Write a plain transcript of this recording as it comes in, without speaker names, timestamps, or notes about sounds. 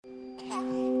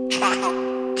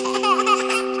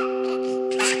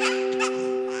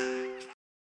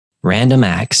Random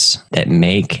acts that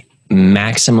make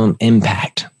maximum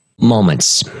impact,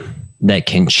 moments that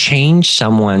can change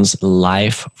someone's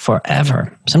life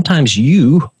forever. Sometimes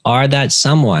you are that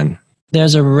someone.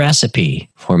 There's a recipe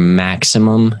for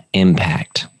maximum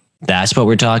impact. That's what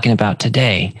we're talking about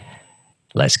today.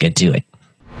 Let's get to it.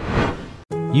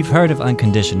 You've heard of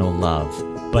unconditional love,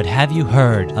 but have you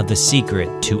heard of the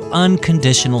secret to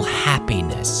unconditional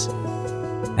happiness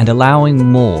and allowing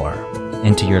more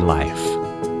into your life?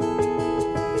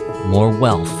 More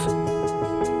wealth,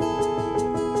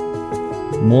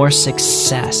 more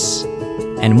success,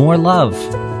 and more love.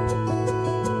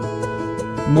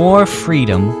 More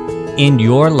freedom in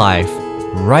your life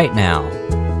right now.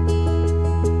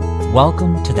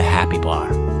 Welcome to the Happy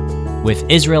Bar with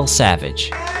Israel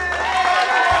Savage.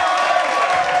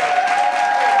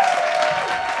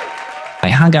 I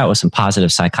hung out with some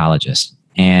positive psychologists,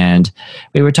 and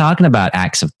we were talking about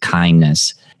acts of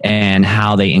kindness and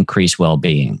how they increase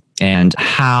well-being, and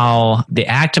how the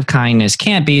act of kindness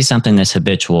can't be something that's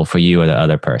habitual for you or the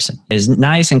other person. As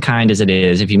nice and kind as it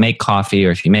is, if you make coffee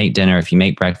or if you make dinner, if you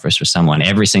make breakfast for someone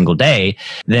every single day,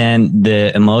 then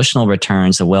the emotional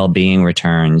returns, the well-being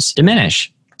returns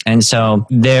diminish. And so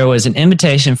there was an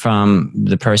invitation from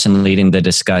the person leading the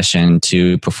discussion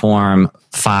to perform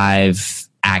 5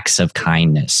 acts of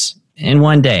kindness in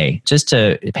one day, just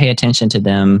to pay attention to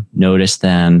them, notice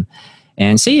them,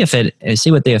 and see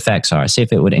what the effects are, see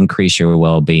if it would increase your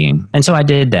well-being. And so I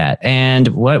did that. And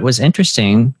what was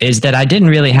interesting is that I didn't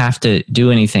really have to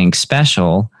do anything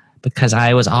special because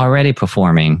I was already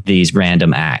performing these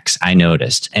random acts, I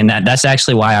noticed. And that's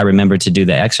actually why I remembered to do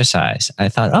the exercise. I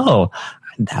thought,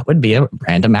 that would be a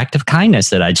random act of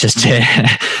kindness that I just did.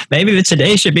 Maybe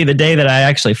today should be the day that I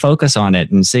actually focus on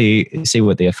it and see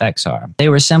what the effects are. They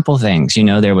were simple things.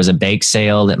 There was a bake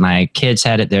sale that my kids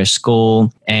had at their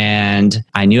school, and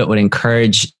I knew it would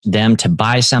encourage them to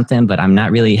buy something, but I'm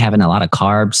not really having a lot of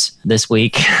carbs this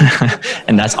week.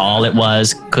 And that's all it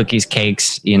was, cookies,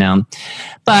 cakes,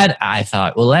 But I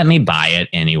thought, well, let me buy it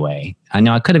anyway. I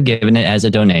know I could have given it as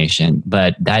a donation,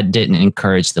 but that didn't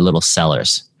encourage the little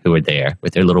sellers who were there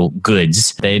with their little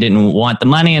goods. They didn't want the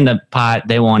money in the pot.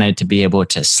 They wanted to be able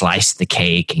to slice the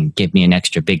cake and give me an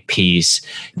extra big piece.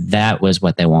 That was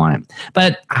what they wanted.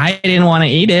 But I didn't want to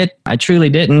eat it. I truly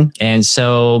didn't. And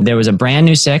so there was a brand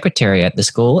new secretary at the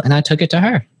school, and I took it to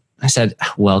her. I said,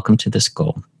 welcome to the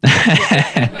school.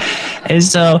 And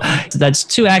so that's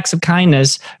 2 acts of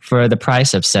kindness for the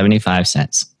price of 75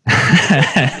 cents.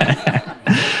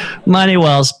 Money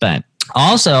well spent.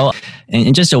 Also,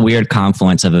 in just a weird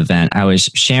confluence of event, I was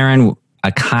sharing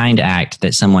a kind act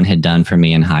that someone had done for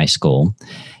me in high school.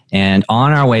 And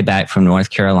on our way back from North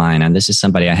Carolina, this is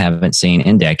somebody I haven't seen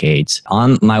in decades.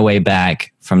 On my way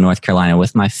back from North Carolina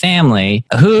with my family,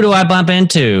 who do I bump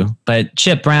into but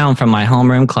Chip Brown from my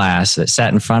homeroom class that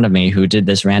sat in front of me, who did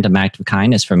this random act of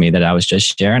kindness for me that I was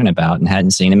just sharing about and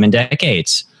hadn't seen him in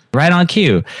decades. Right on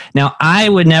cue. Now, I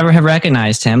would never have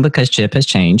recognized him because Chip has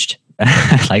changed.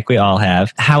 Like we all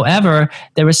have. However,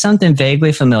 there was something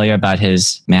vaguely familiar about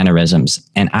his mannerisms.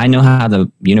 And I know how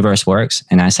the universe works.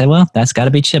 And I said, well, that's got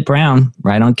to be Chip Brown,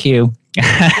 right on cue.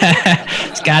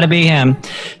 It's got to be him.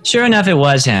 Sure enough, it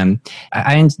was him.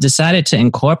 I decided to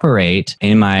incorporate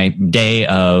in my day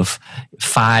of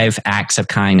 5 acts of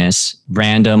kindness,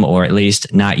 random or at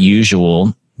least not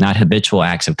usual, not habitual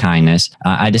acts of kindness.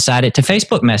 I decided to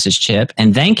Facebook message Chip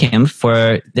and thank him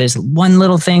for this one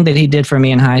little thing that he did for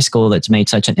me in high school that's made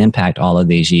such an impact all of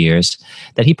these years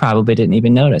that he probably didn't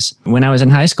even notice. When I was in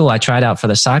high school, I tried out for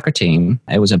the soccer team.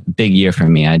 It was a big year for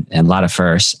me. I had a lot of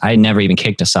firsts. I had never even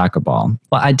kicked a soccer ball.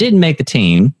 Well, I didn't make the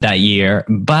team that year,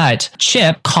 but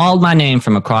Chip called my name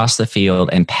from across the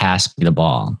field and passed me the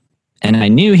ball. And I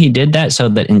knew he did that so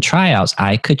that in tryouts,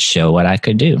 I could show what I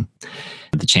could do.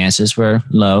 The chances were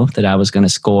low that I was going to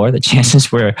score. The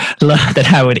chances were low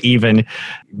that I would even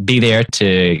be there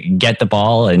to get the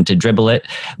ball and to dribble it.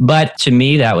 But to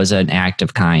me, that was an act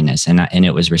of kindness, and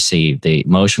it was received. The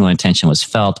emotional intention was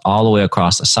felt all the way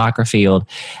across the soccer field.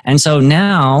 And so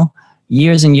now,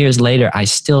 years and years later, I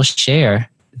still share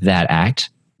that act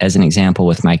as an example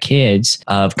with my kids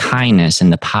of kindness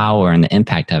and the power and the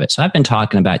impact of it. So I've been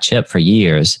talking about Chip for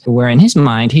years, where in his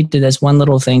mind, he did this one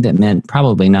little thing that meant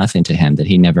probably nothing to him that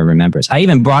he never remembers. I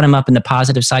even brought him up in the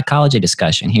positive psychology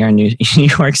discussion here in New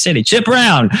York City. Chip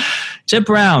Brown.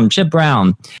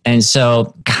 And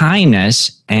so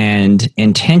kindness and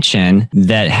intention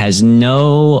that has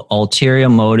no ulterior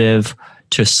motive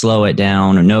to slow it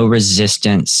down, or no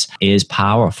resistance is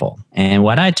powerful. And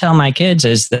what I tell my kids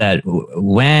is that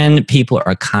when people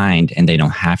are kind, and they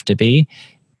don't have to be,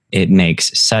 it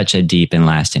makes such a deep and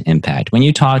lasting impact. When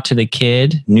you talk to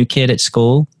the new kid at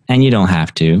school, and you don't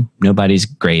have to, nobody's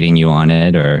grading you on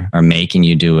it or making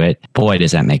you do it, boy,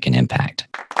 does that make an impact.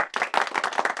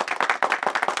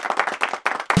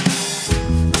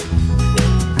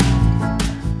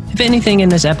 If anything in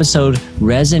this episode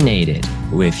resonated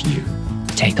with you,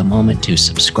 take a moment to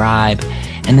subscribe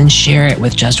and then share it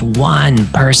with just one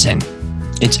person.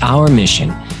 It's our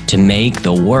mission to make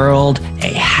the world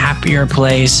a happier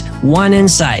place, one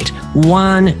insight,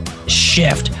 one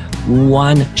shift,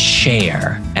 one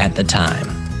share at the time.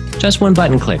 Just one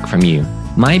button click from you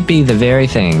might be the very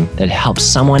thing that helps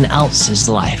someone else's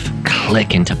life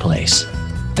click into place.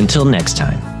 Until next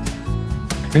time.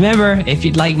 Remember, if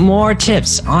you'd like more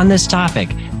tips on this topic,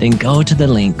 then go to the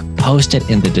link posted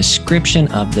in the description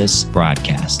of this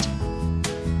broadcast.